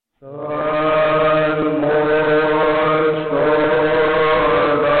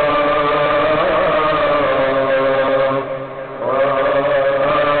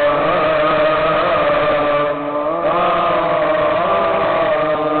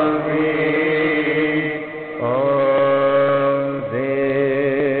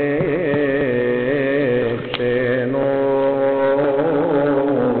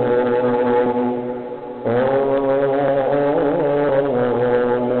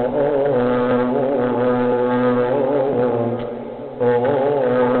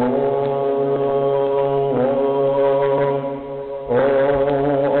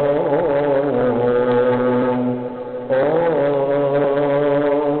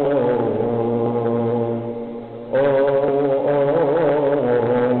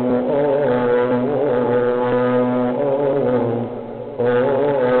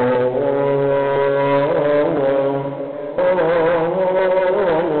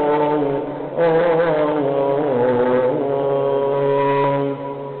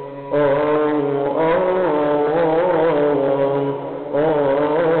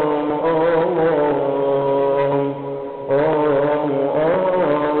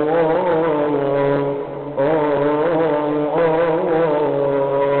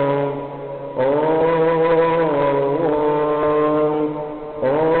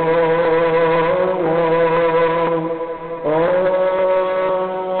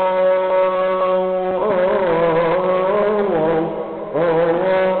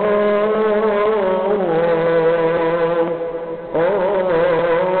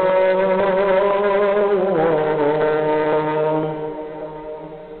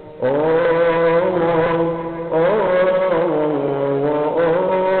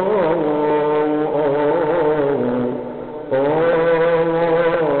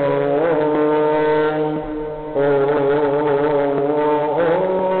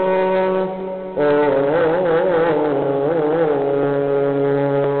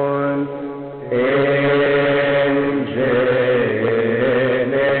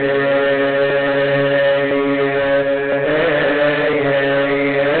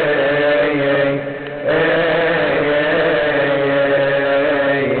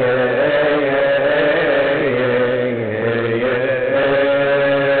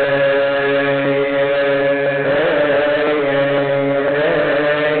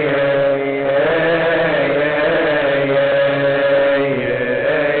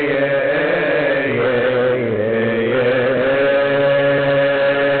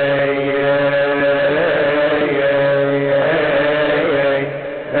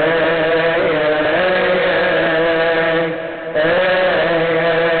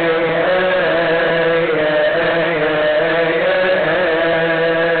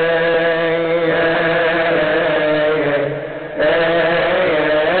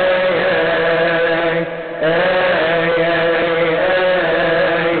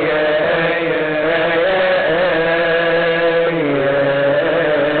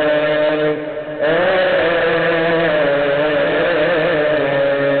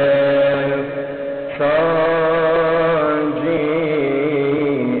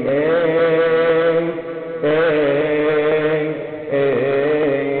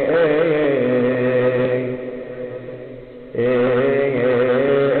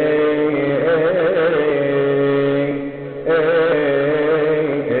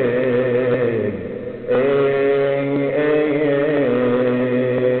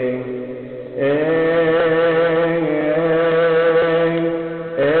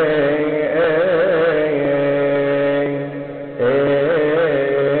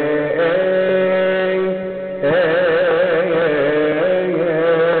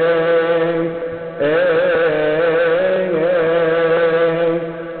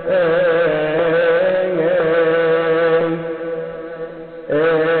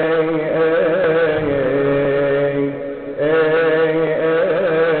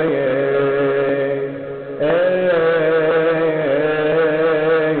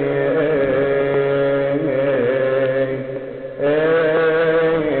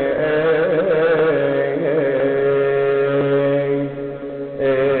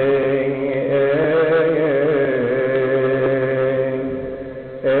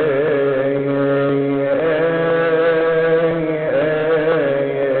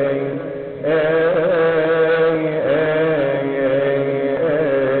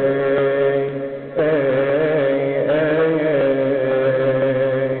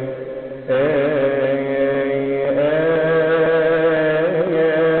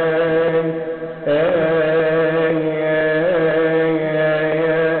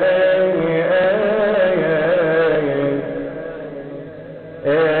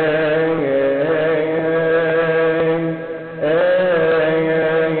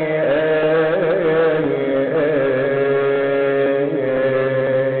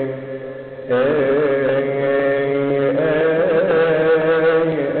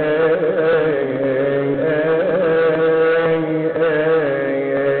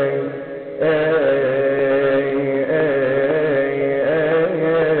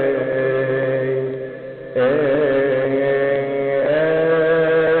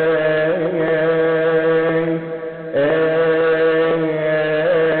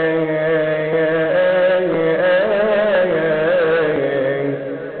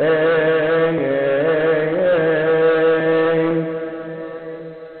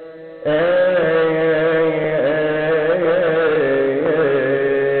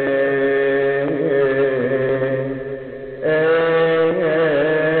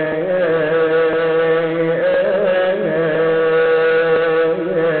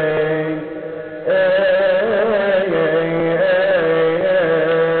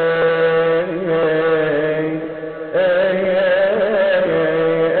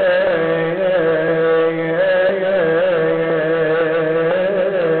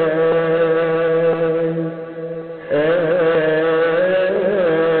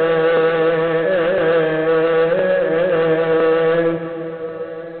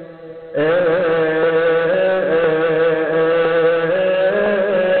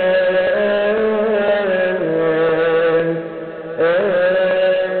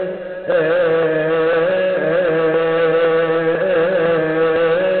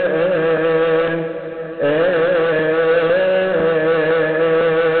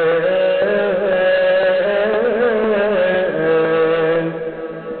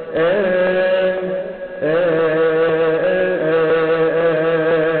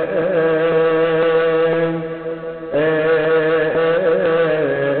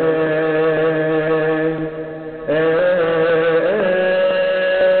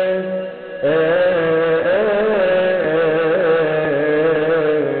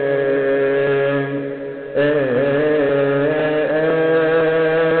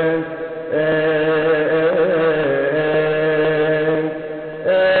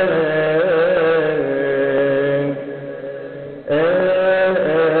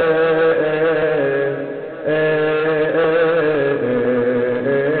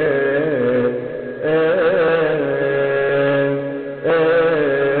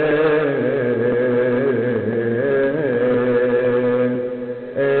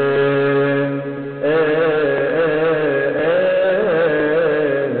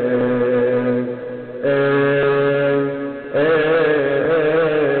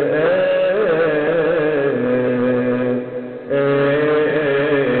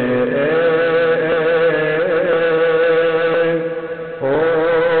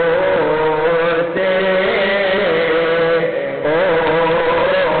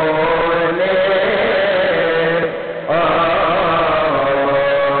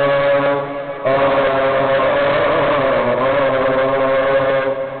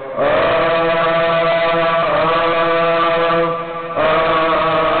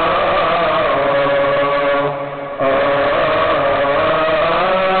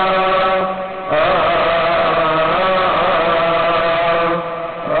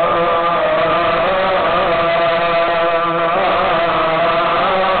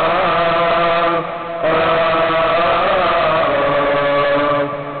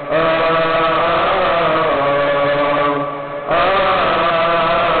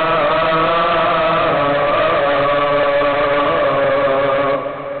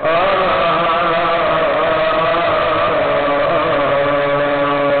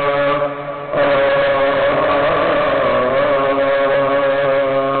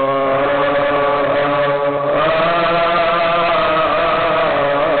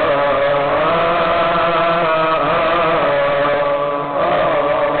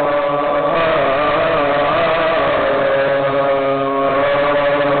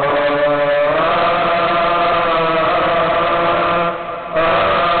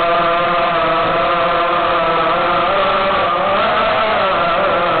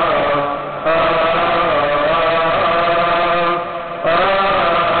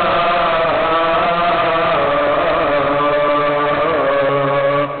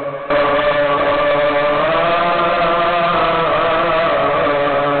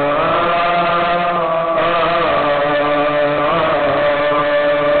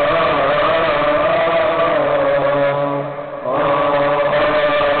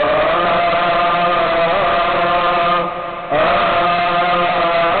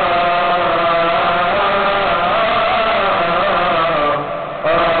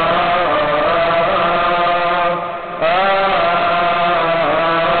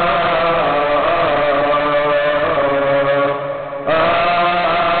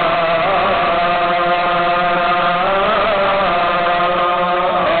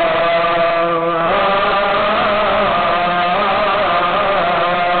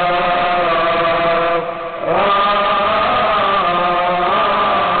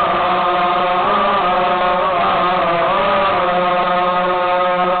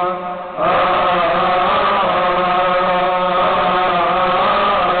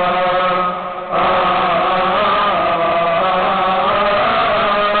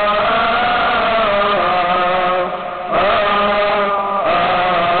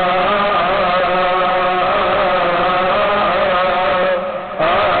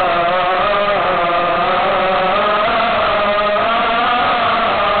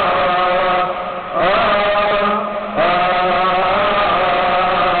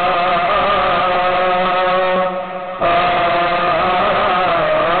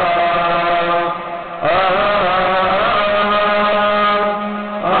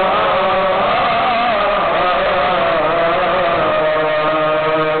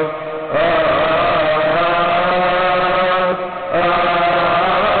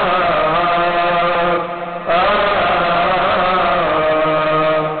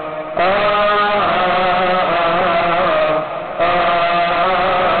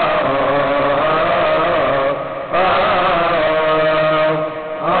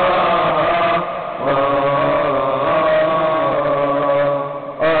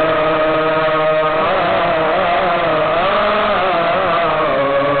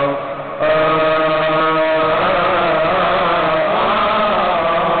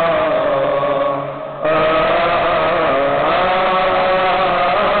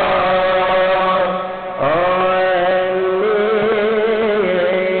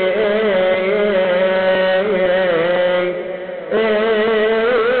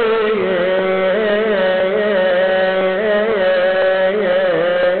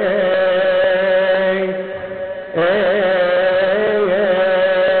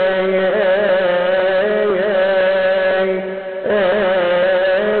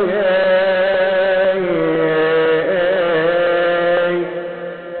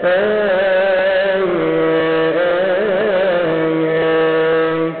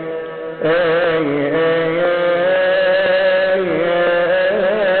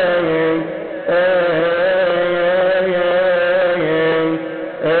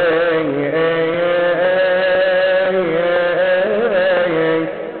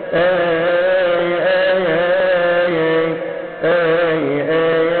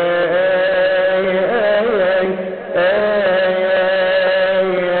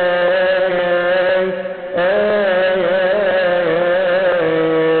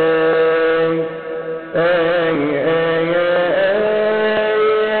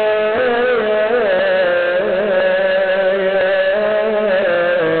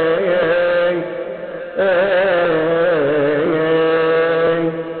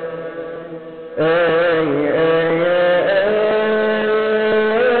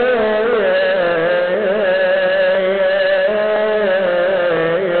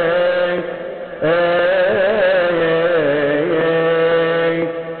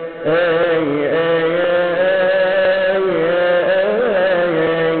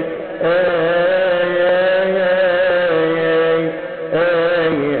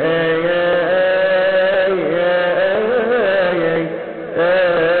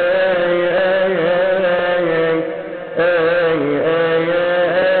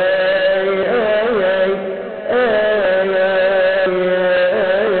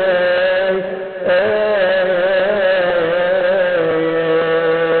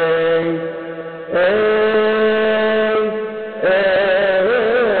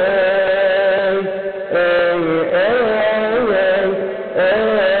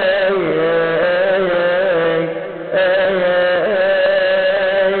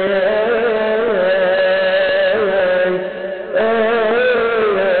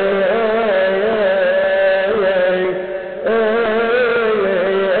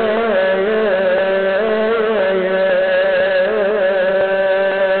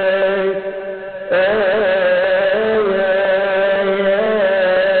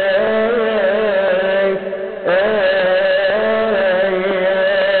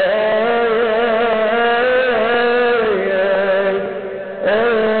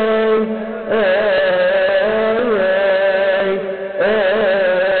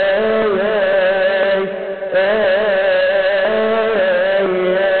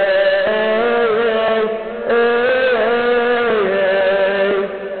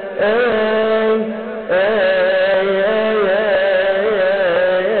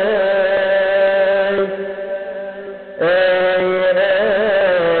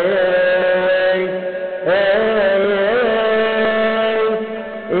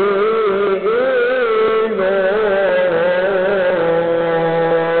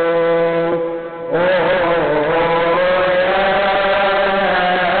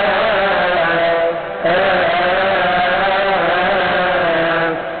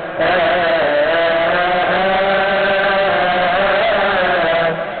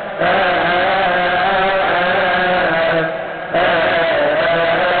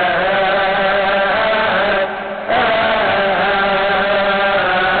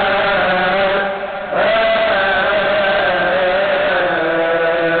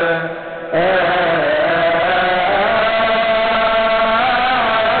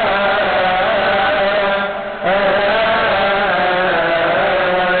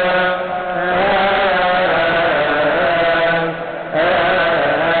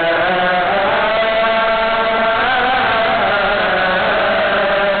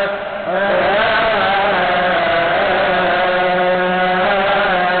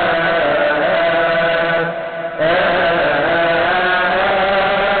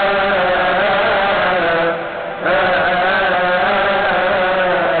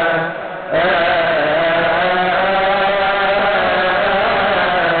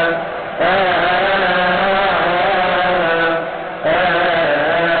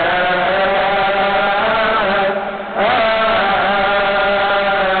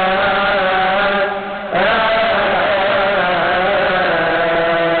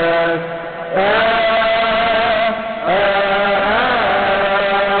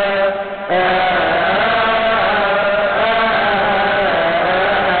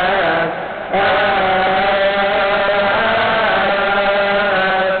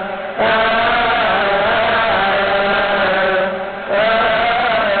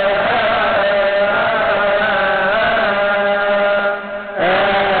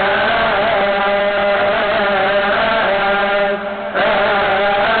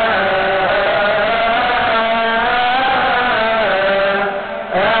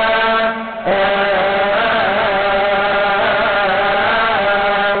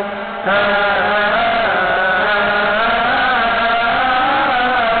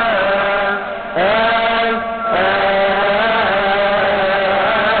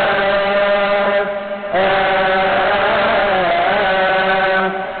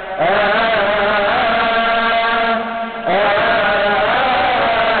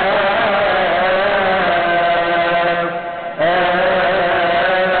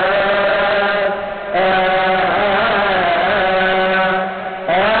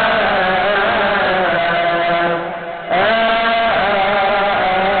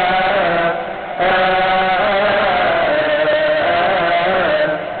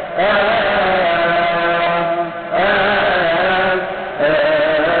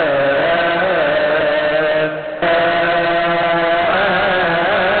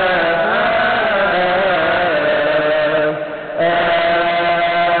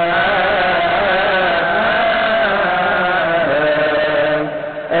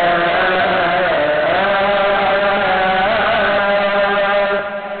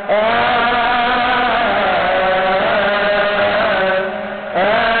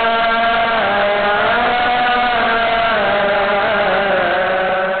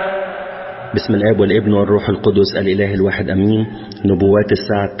باسم الآب والابن والروح القدس الإله الواحد أمين. نبوات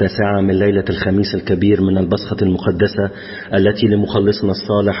الساعة التاسعة من ليلة الخميس الكبير من البصخة المقدسة التي لمخلصنا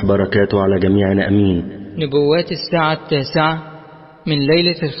الصالح بركاته على جميعنا أمين. نبوات الساعة التاسعة من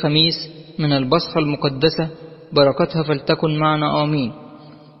ليلة الخميس من البصخة المقدسة بركتها فلتكن معنا آمين.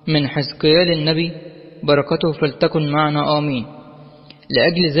 من حزقيال النبي بركته فلتكن معنا آمين.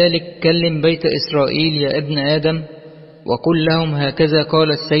 لأجل ذلك كلم بيت إسرائيل يا ابن آدم وقل لهم هكذا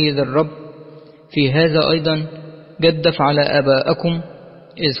قال السيد الرب: في هذا أيضا جدف على آبائكم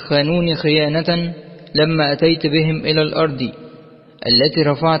إذ خانوني خيانة لما أتيت بهم إلى الأرض التي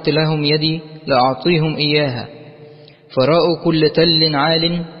رفعت لهم يدي لأعطيهم إياها، فرأوا كل تل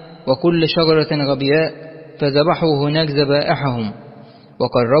عال وكل شجرة غبياء فذبحوا هناك ذبائحهم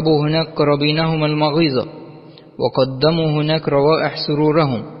وقربوا هناك قرابينهم المغيظة وقدموا هناك روائح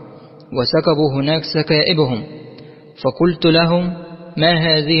سرورهم وسكبوا هناك سكائبهم. فقلت لهم: ما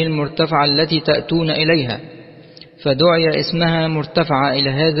هذه المرتفعة التي تأتون إليها؟ فدعي اسمها مرتفعة إلى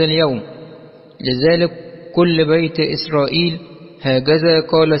هذا اليوم. لذلك كل بيت إسرائيل هكذا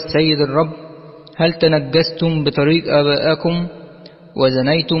قال السيد الرب: هل تنجستم بطريق آبائكم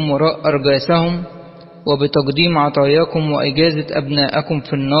وزنيتم وراء أرجاسهم وبتقديم عطاياكم وإجازة أبنائكم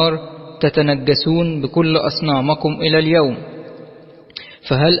في النار تتنجسون بكل أصنامكم إلى اليوم؟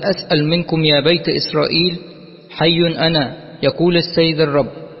 فهل أسأل منكم يا بيت إسرائيل؟ حي أنا يقول السيد الرب،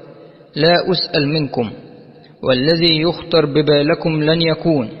 لا أسأل منكم، والذي يخطر ببالكم لن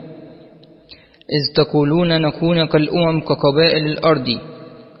يكون. إذ تقولون نكون كالأمم كقبائل الأرض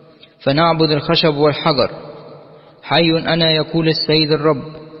فنعبد الخشب والحجر. حي أنا يقول السيد الرب،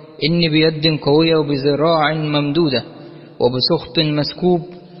 إني بيد قوية وبذراع ممدودة وبسخط مسكوب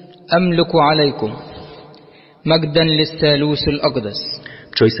أملك عليكم. مجدا للثالوث الأقدس.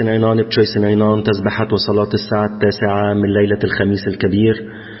 بشويسن عينان تسبحت وصلاة الساعة التاسعة من ليلة الخميس الكبير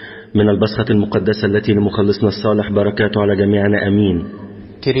من البصخة المقدسة التي لمخلصنا الصالح بركاته على جميعنا أمين.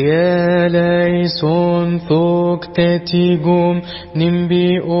 كرياليسون ثوك تاتيقوم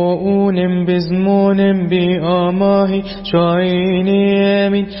نمبي أو نمبزمو نمبي آماهي شعيني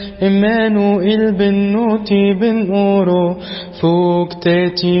آمين إمانوئيل بنوتي بن أورو ثوك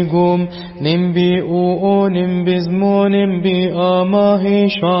تاتيقوم نمبي أو نمبزمو نمبي آماهي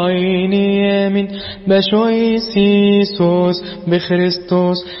شعيني آمين بشوي سيسوس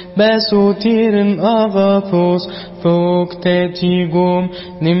بخريستوس باسوتير أغاثوس ثوك تاتيقوم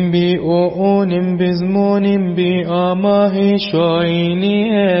نمبي أو نمبزمو نمبي آماهي شعيني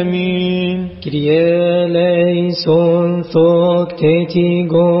آمين. كرياليسون ثوك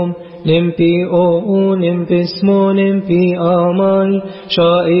تاتيقوم نمبي أو نمبزمو نمبي آماهي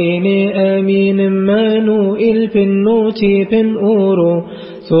شعيني آمين إمانوئيل بنوتي بن أورو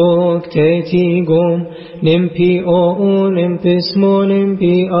ثوك تاتيقوم نمبي أو نمبزمو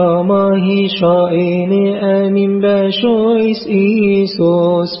نمبي آماهي شعيني آمين بشويس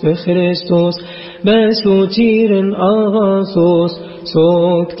إيسوس بخريستوس بسوتير أغاثوس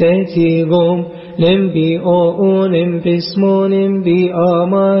ثوك تاتيقوم نمبي أو نمبزمو نمبي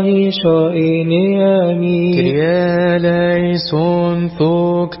آماهي شعيني آمين. كرياليسون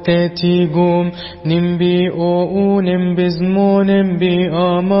ثوك تاتيقوم نمبي أو نمبزمو نمبي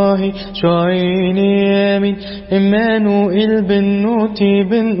آماهي شعيني آمين إمانوئيل بنوتي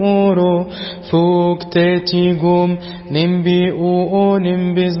بن أورو ثوك تاتيقوم نمبي أو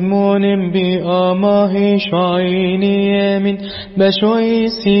نمبزمو نمبي آماهي شعيني آمين بشوي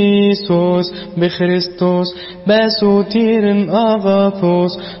سيسوس بخريستوس باسوتير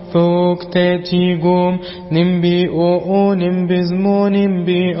أغاثوس ثوك تاتيقوم نمبي أو نمبزمو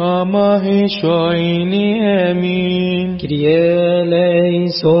نمبي آماهي شعيني آمين. كرياليسون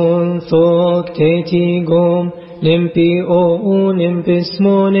ثوك تاتيقوم نمبي أو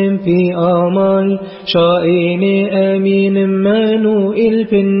نمبزمو نمبي آماهي شعيني آمين إمانوئيل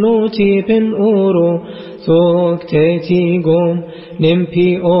بنوتي بن أورو ثوك تاتيقوم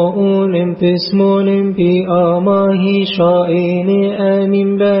نمبي أو نمبزمو نمبي آماهي شعيني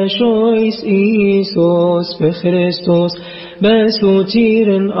آمين بشويس إيسوس بخريستوس بسوتير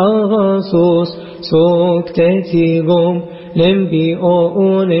أغاثوس ثوك تاتيقوم نمبي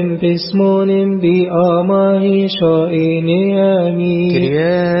أو نمبزمو نمبي آماهي شعيني آمين.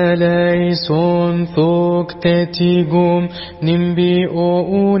 كرياليسون ثوك تاتيقوم نمبي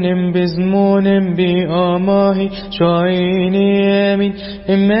أو نمبزمو نمبي آماهي شعيني آمين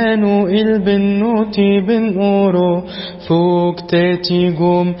إمانوئيل بنوتي بن أورو فوق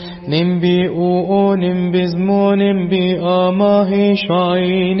تاتيقوم نمبي او نمبي زمو نمبي آماهي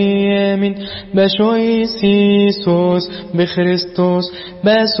شعيني يامن بشوي سيسوس بخريستوس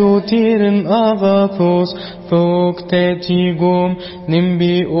باسوتير أغاثوس فوق تاتيقوم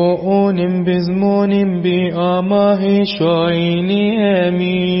نمبي او نمبي زمو نمبي آماهي شعيني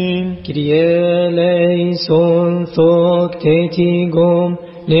يامن كريا ليسون فوق تاتيقوم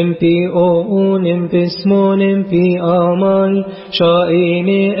نمبي او نمبي اسمو نمبي آماي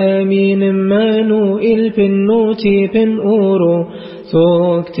شائني آمين مانو البنوتي بن أورو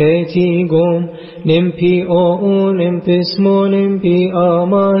فوق تاتيقوم نمبي او نمبي اسمو نمبي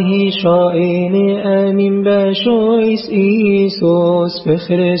آماي شائني آمين باشويس إيسوس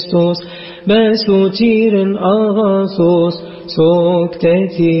بخريستوس باسوتير أغاثوس فوق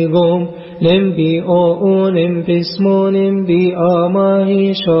تاتيقوم نمبي او نمبي اسمو نمبي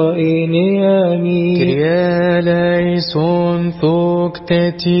آماهي شائني آمين كريا ليسون فوق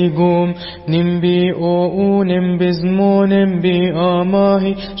تاتيقوم نمبي او نمبي اسمو نمبي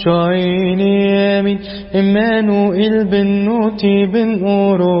آماهي شائني آمين إمانوئيل بنوتي بن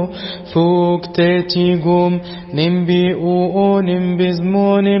أورو فوق تاتيقوم نمبي او نمبي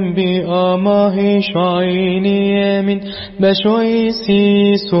اسمو نمبي آماهي شائني آمين بشوي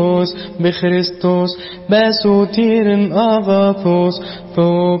سيسوس بخريستوس باسوتير أغاثوس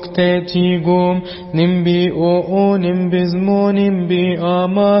فوق تاتيقوم نمبي او نمبي زمو نمبي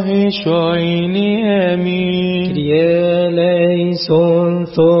آماهي شعيني آمين كريا ليسون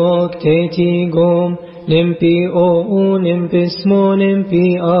فوق تاتيقوم نمبي او نمبي اسمو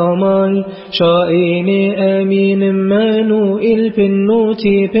نمبي آماي شائني آمين مانو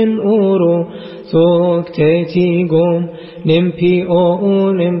البنوتي بن أورو فوق تاتيقوم نمبي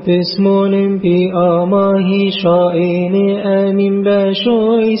او نمبي اسمو نمبي آماهي شائني آمين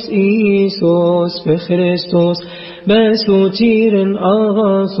باشويس إيسوس بخريستوس باسوتير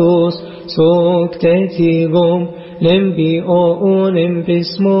أغاثوس فوق تاتيقوم نمبي او نمبي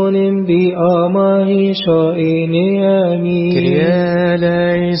اسمو نمبي آماهي شائني آمين كريا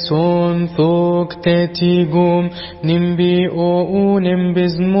ليسون فوق تاتيقوم نمبي او نمبي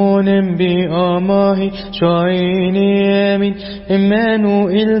زمو نمبي آماهي شعيني آمين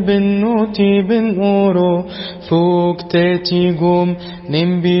إمانوئيل بنوتي بن أورو فوق تاتيقوم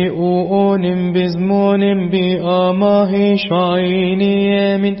نمبي او نمبي زمو نمبي آماهي شعيني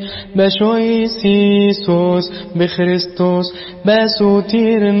آمين بشوي سيسوس بخريستوس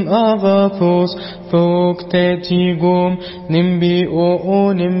باسوتير أغاثوس فوق تاتيقوم نمبي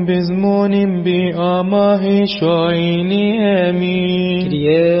او نمبي زمو نمبي آماهي شعيني آمين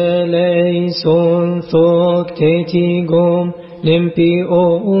كريا ليسون فوق تاتيقوم نمبي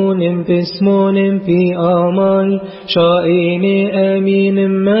او نمبي اسمو نمبي آماي شائني آمين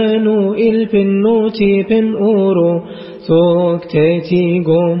مانو البنوتي بن أورو فوق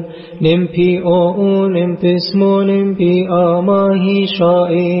تاتيقوم نمبي او نمبي اسمو نمبي آماهي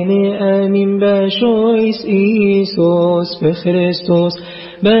شائني آمين باشويس إيسوس بخريستوس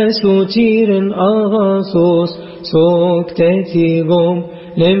باسوتير أغاثوس فوق تاتيقوم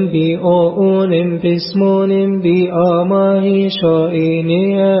نمبي او نمبي اسمو نمبي آماهي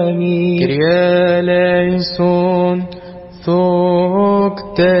شائني آمين كريا ليسون فوق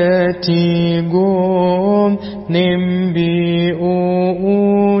تاتيقوم نمبي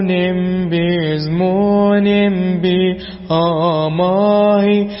او نمبي زمو نمبي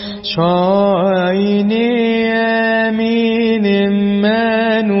آماهي شائني آمين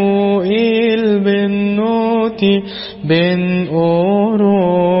إمانوئيل بنوتي بن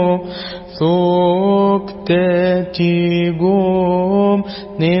أورو فوق تاتيقوم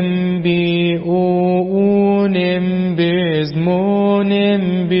نمبي او نمبي زمو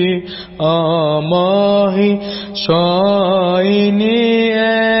نمبي آماهي شائني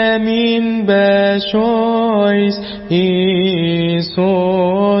آمين باشويس إيسوس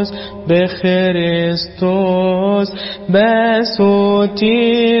بخريستوس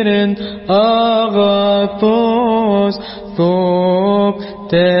باسوتير أغاثوس فوق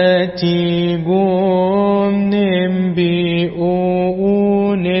تاتيقوم نمبي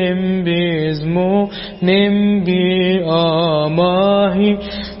او نمبي زمو نمبي آماهي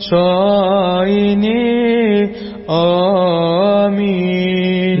شائني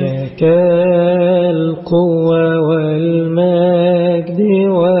آمين لك القوة والمجد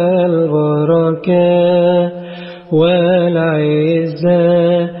والبركة والعزة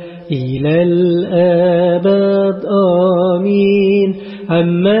إلى الأبد آمين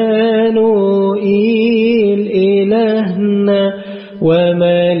عمانوئيل إلهنا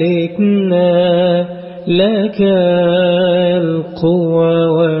وملكنا لك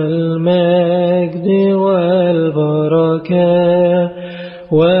القوة والمجد والبركة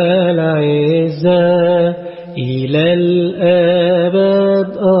والعزة إلى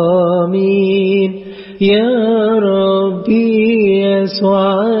الأبد آمين. يا ربي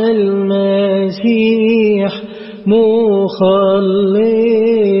يسوع المسيح مخلصي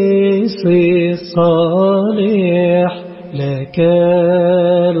الصالح، لك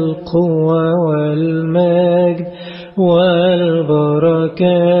القوة والمجد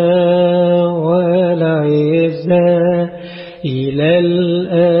والبركة والعزة إلى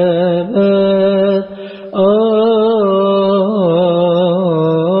الأبد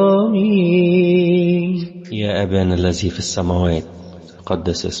آمين. يا أبانا الذي في السماوات،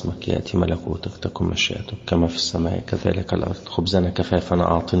 قدس اسمك، يأتي ملكوتك، تكن مشيئتك كما في السماء كذلك الأرض. خبزنا كفافنا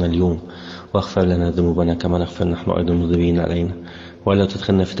أعطنا اليوم، واغفر لنا ذنوبنا كما نغفر نحن أيضا المذنبين علينا، ولا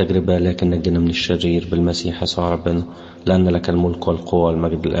تدخلنا في تجربة لكن نجنا من الشرير بالمسيح يسوع ربنا، لأن لك الملك والقوة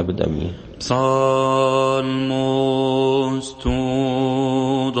والمجد الأبد آمين. Psalmos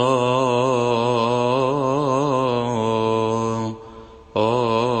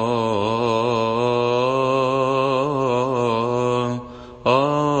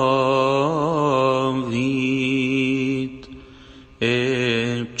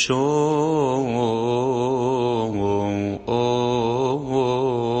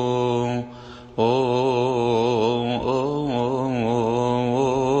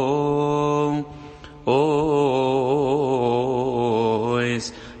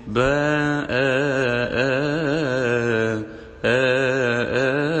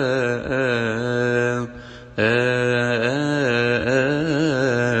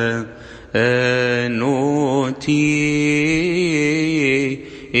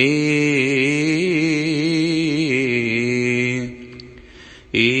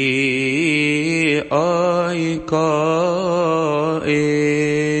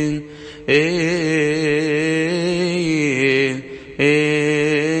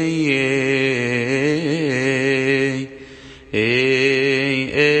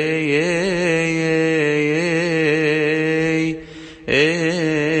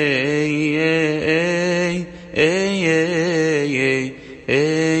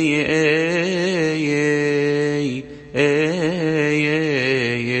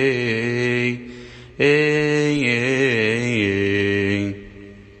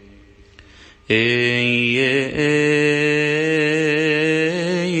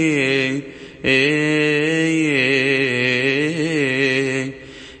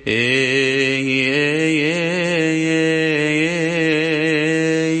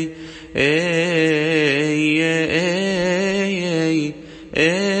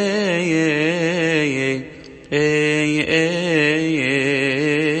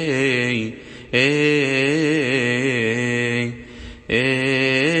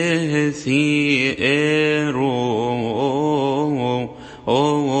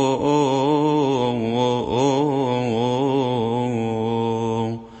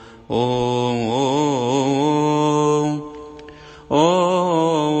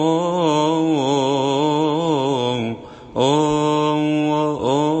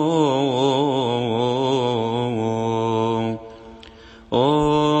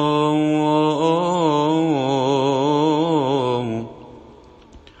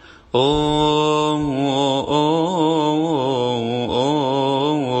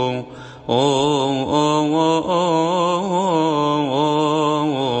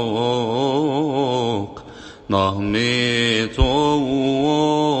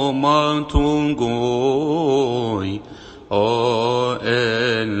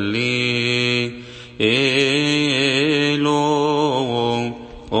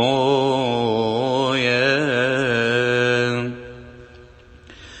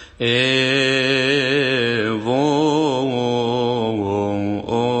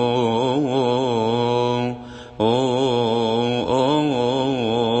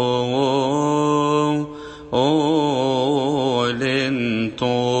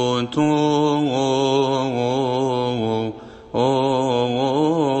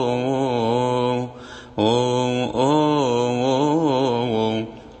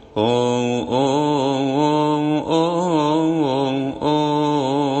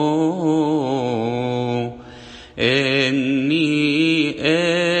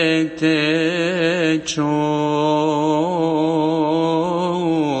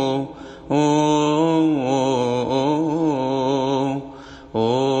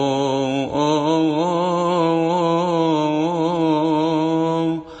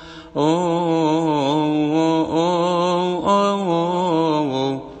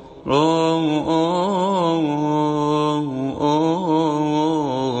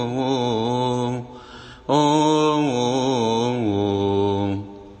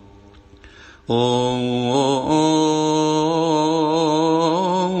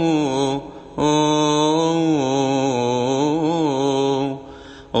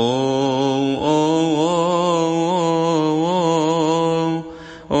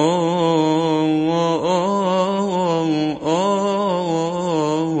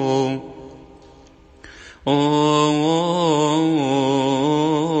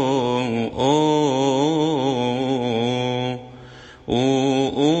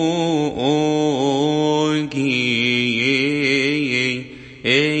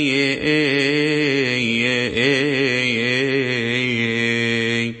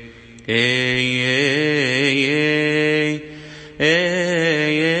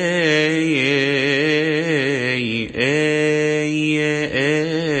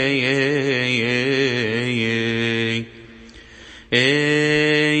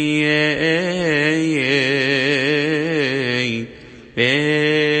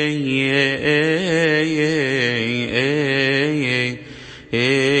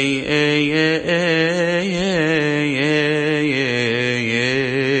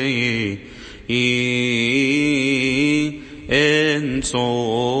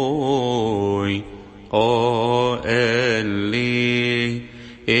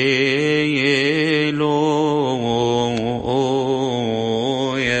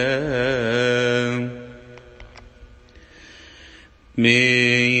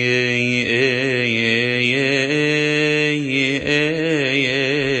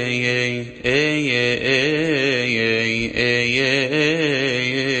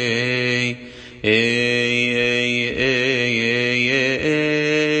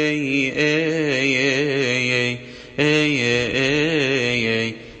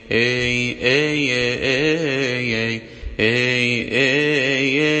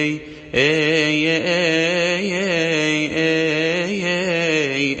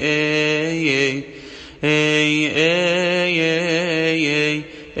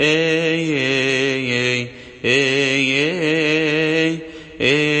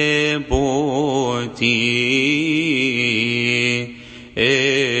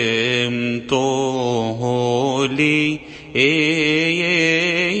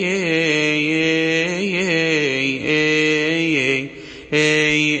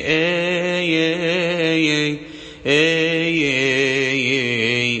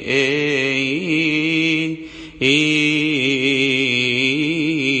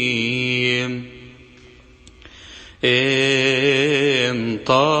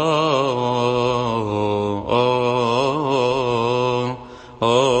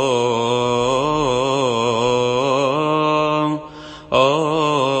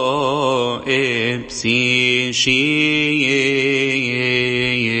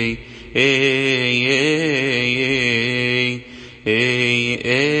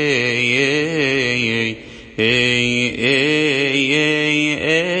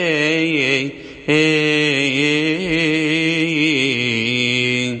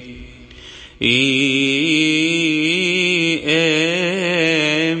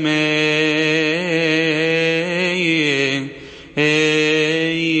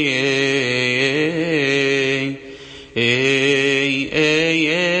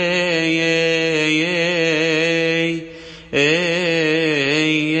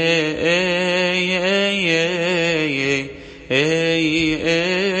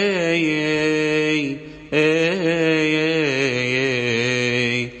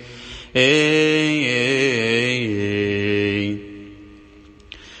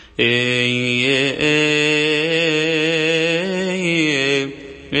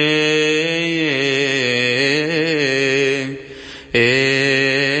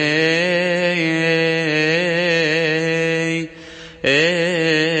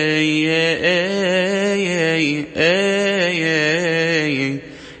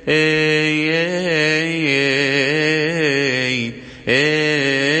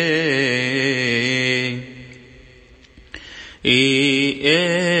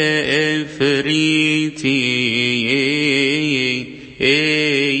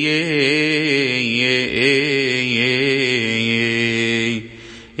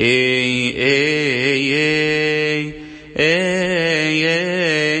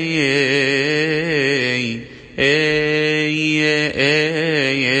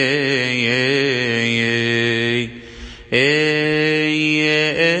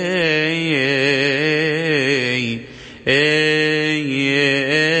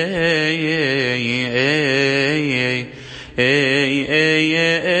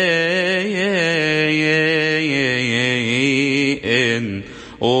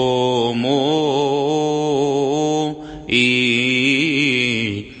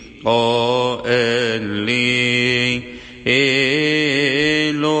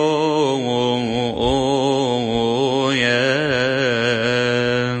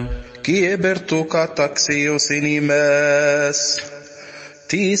Taxios inimes,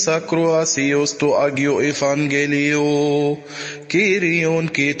 tis acroasios to agio evangelio, Kyrion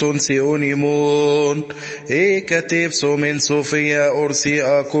kiton sionimon, ekatep somen Sofia orsi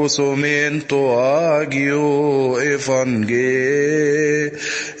acosomen to agio evangel.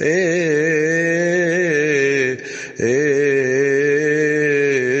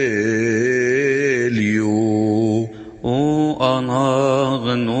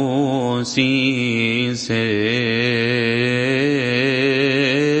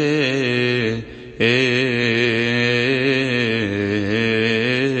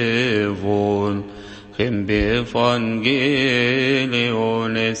 خم بفانجيليونس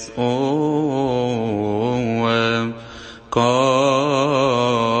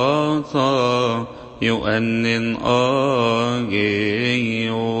كاثا يؤنن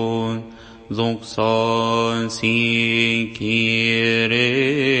آجيون زوكسان سيكيري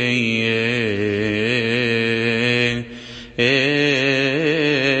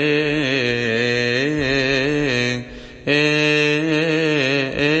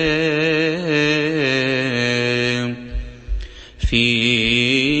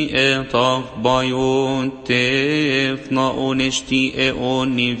طاف بايون تفنا ونشتي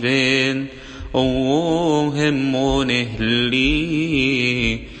اونيفين اوهم ونهلي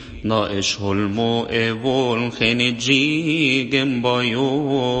ناقش هلمو ايبول خنجي جم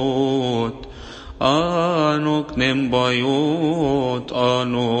بايوت انوك نم بايوت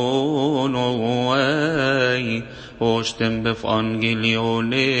انو نواي وشتم بف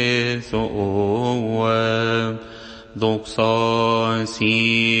انجليونيث اوام دوكسان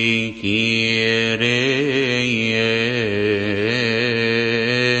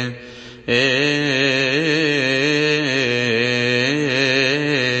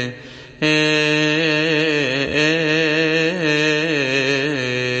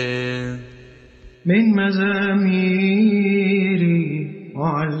من مزاميري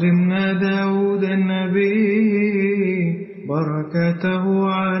وعلمنا داود النبي بركته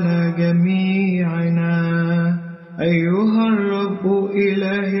على جميعنا. أيها الرب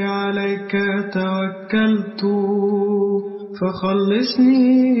إلهي عليك توكلت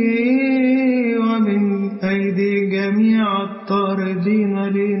فخلصني ومن أيدي جميع الطاردين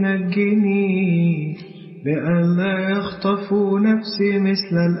لنجني لئلا يخطفوا نفسي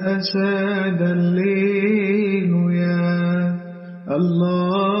مثل الأساد الليل. يا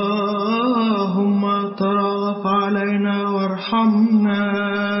اللهم ترأف علينا وارحمنا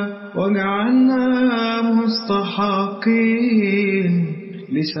واجعلنا مستحقين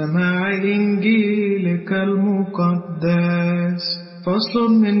لسماع إنجيلك المقدس.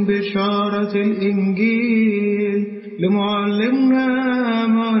 فصل من بشارة الإنجيل لمعلمنا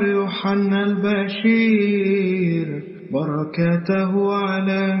مار يوحنا البشير بركاته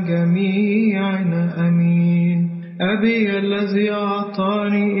على جميعنا آمين. أبي الذي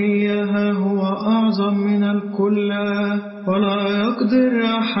أعطاني إياها هو أعظم من الكل ولا يقدر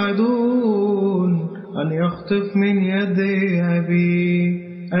أحد أن يخطف من يدي أبي.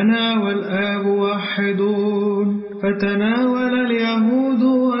 أنا والآب واحدون. فتناول اليهود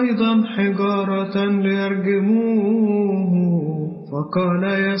أيضا حجارة ليرجموه. فقال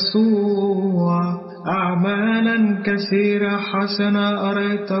يسوع أعمالا كثيرة حسنة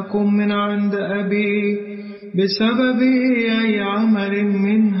أريتكم من عند أبي بسبب أي عمل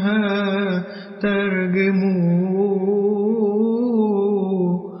منها ترجمونني.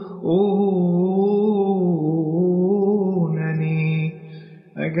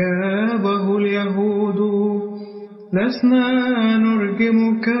 أجابه اليهود لسنا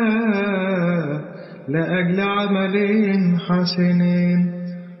نرجمك لأجل عمل حسن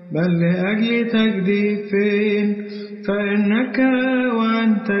بل لأجل تجديف فإنك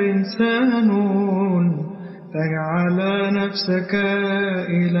وأنت إنسان تجعل نفسك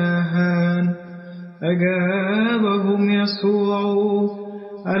إلها. أجابهم يسوع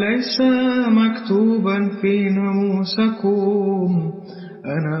أليس مكتوبا في ناموسكم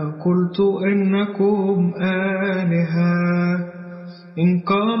أنا قلت إنكم آلهة؟ إن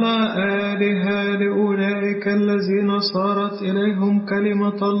قال آلهة لأولئك الذين صارت إليهم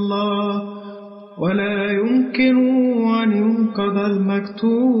كلمة الله ولا يمكن أن ينقض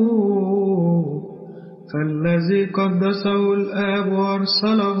المكتوب. فالذي قدسه الآب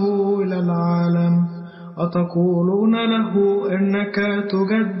وأرسله إلى العالم أتقولون له إنك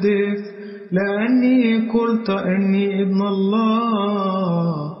تجدف لأني قلت إني ابن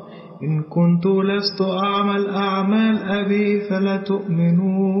الله؟ إن كنت لست أعمل أعمال أبي فلا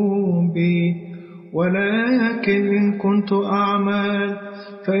تؤمنوا بي، ولكن إن كنت أعمل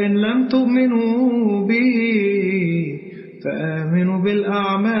فإن لم تؤمنوا بي فآمنوا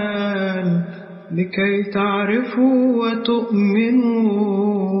بالأعمال لكي تعرفوا وتؤمنوا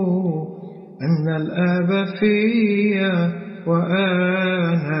أن الآب في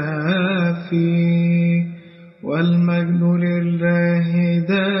وأنا فيه، والمجد لله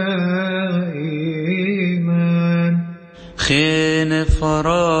دائما. خين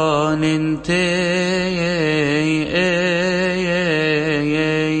فران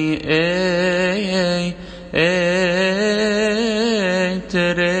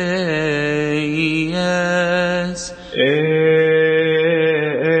تري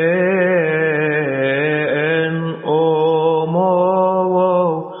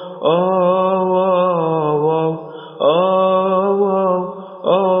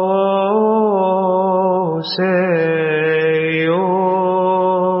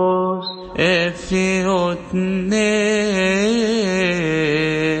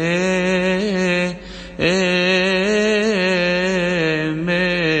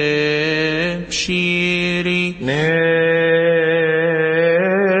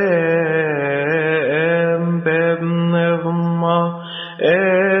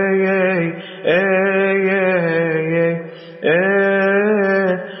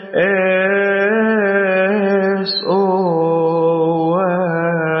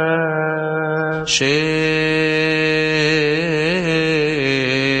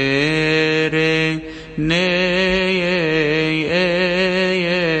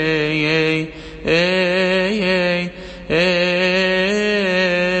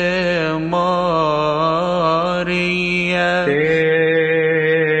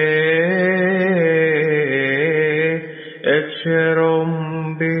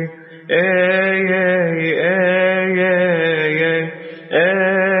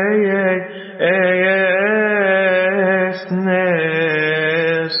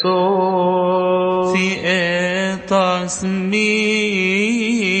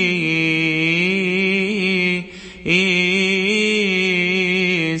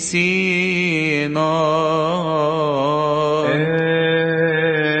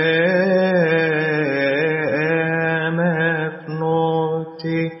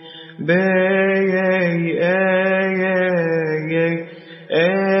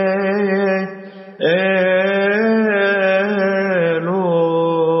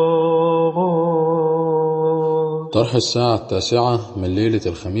طرح الساعة التاسعة من ليلة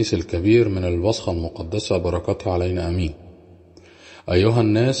الخميس الكبير من البصخة المقدسة بركتها علينا أمين. أيها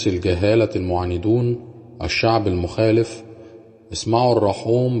الناس الجهالة المعاندون، الشعب المخالف، اسمعوا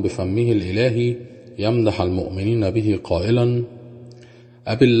الرحوم بفمه الإلهي يمدح المؤمنين به قائلا: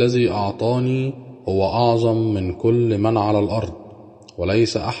 أبي الذي أعطاني هو أعظم من كل من على الأرض،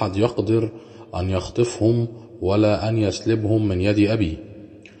 وليس أحد يقدر أن يخطفهم ولا أن يسلبهم من يد أبي،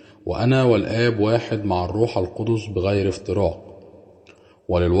 وأنا والآب واحد مع الروح القدس بغير افتراق.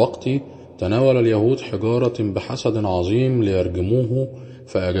 وللوقت تناول اليهود حجارة بحسد عظيم ليرجموه،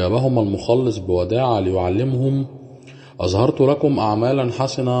 فأجابهم المخلص بوداعة ليعلمهم: أظهرت لكم أعمالا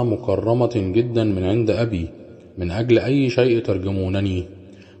حسنة مكرمة جدا من عند أبي، من أجل أي شيء ترجمونني،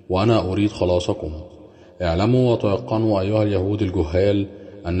 وأنا أريد خلاصكم. اعلموا وتيقنوا أيها اليهود الجهال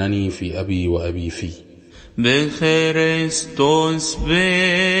أنني في أبي وأبي في بخريستوس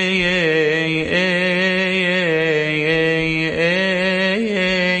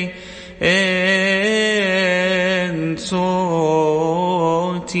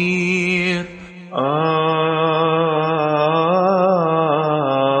صوتير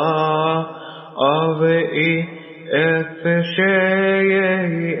أبئي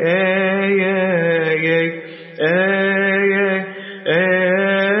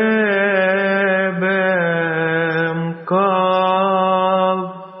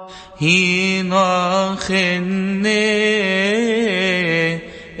هنا خني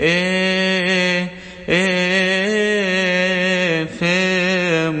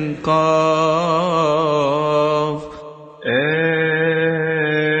فم قاف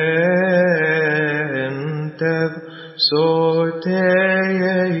أنت صوتي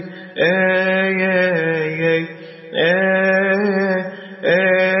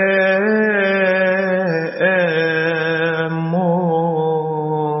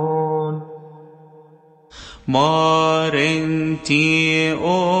مارنتي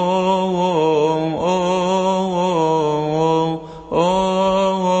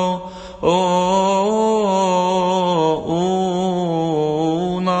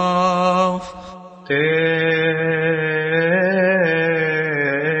ناف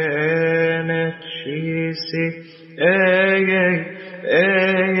تنتشيسي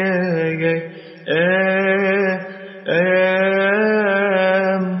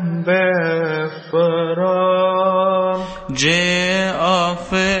جاء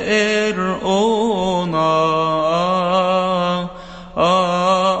فرعونا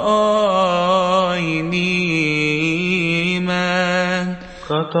عيني من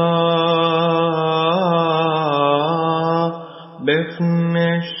قطع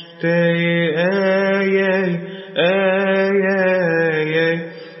بفنشتي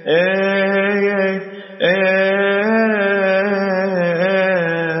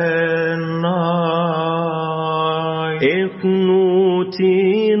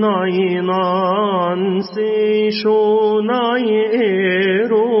ناينان سيشوناي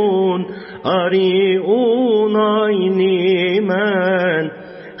إيرون أريوناي نيمان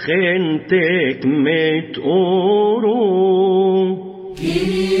خنتك متورون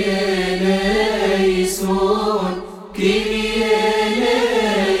كرياليسون كرياليسون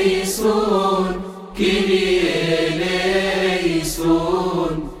كرياليسون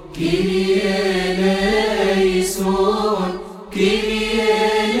كرياليسون كرياليسون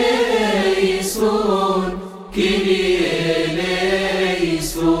كرياليسون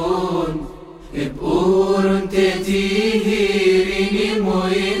ابقورن تتيهيرين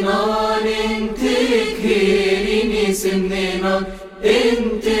موينانين كهيريني سمنينا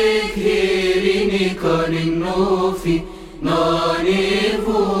انت كهيريني كان النوفي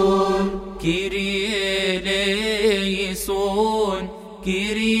نانيفون كيريه ليسون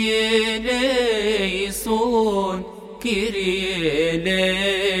كيريه ليسون كيريه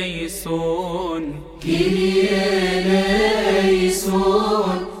ليسون كيريه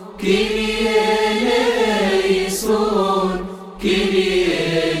ليسون كيريه ليسون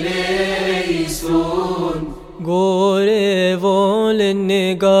كيريه ليسون Gore volne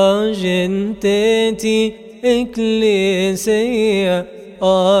gajenteti ecclesia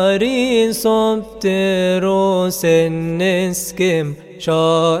arin sopteros enneskem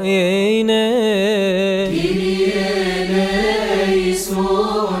shaine Kyrie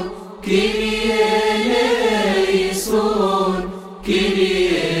eleison Kyrie eleison Kyrie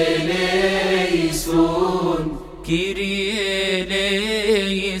eleison Kyrie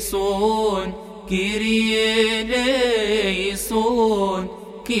eleison Kyrie eleison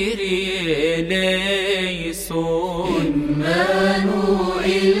Kyrie eleison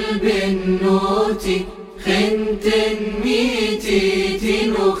Immanuel بنوتي خنتن ميتي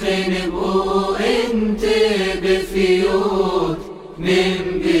تنوخن بو انت بفيوت من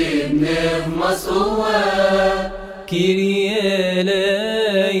بنف مسؤوى Kyrie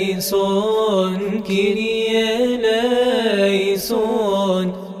eleison Kyrie eleison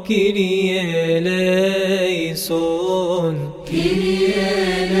Kyrie eleison Kyrie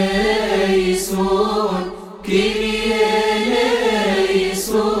eleison Kyrie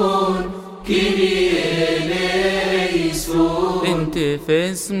eleison Kyrie eleison انت في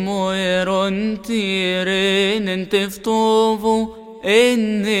اسمه يرنتيرين انت في طوفو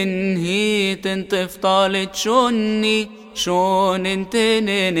ان انهيت انت في طالت شوني شون انت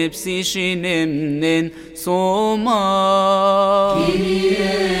نبسي شنمنن صوما Kyrie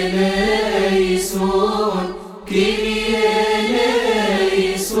eleison Kyrie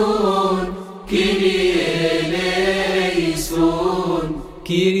eleison Kyrie eleison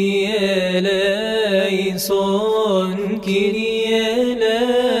Kyrie eleison Kyrie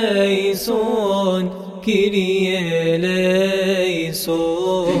eleison Kyrie eleison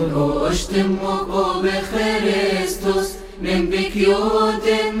أشتمك بخريستوس من بكيوت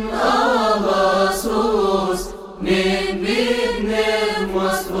أباسوس من بابن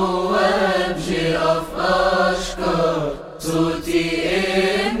مصبوب جرف أشكر صوتي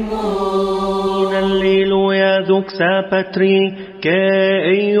إمون Alleluia duxa patri ke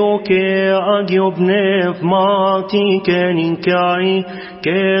io ke agiob nev mati ke ninkari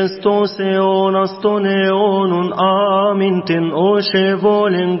ke stoseon astoneon aminten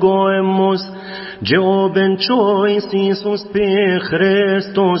oshevolen goemos Jeoben chois Isus pe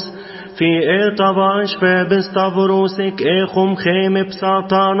Christos في إطباش فبستفروسك إخم خيم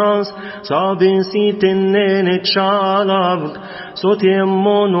بساتاناس صابين سيتنين تشالبك صوت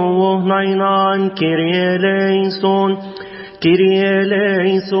يمونو وهنينان كيريه ليسون كيريه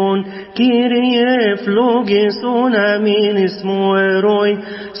ليسون كيريه فلوغيسون أمين اسمو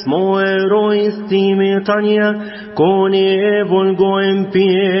إيروي ستيمي تانيا كوني إيفولغو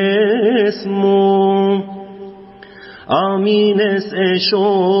إمبيسمو آمين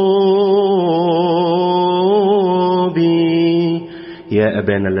أشوبي يا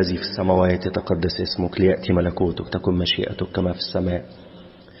أبانا الذي في السماوات يتقدس اسمك ليأتي ملكوتك تكن مشيئتك كما في السماء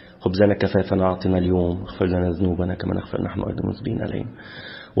خبزنا كفافنا أعطنا اليوم اغفر لنا ذنوبنا كما نغفر نحن أيضا المذنبين علينا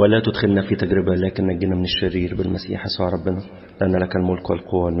ولا تدخلنا في تجربة لكن نجنا من الشرير بالمسيح يسوع ربنا لأن لك الملك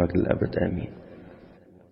والقوة والمجد الأبد آمين